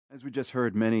As we just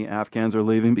heard, many Afghans are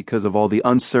leaving because of all the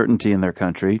uncertainty in their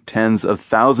country. Tens of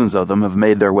thousands of them have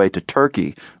made their way to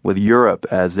Turkey, with Europe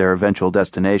as their eventual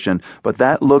destination. But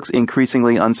that looks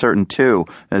increasingly uncertain, too,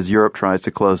 as Europe tries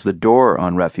to close the door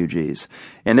on refugees.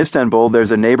 In Istanbul,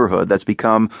 there's a neighborhood that's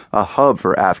become a hub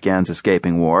for Afghans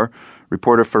escaping war.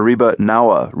 Reporter Fariba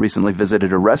Nawa recently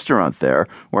visited a restaurant there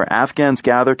where Afghans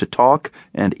gather to talk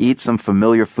and eat some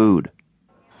familiar food.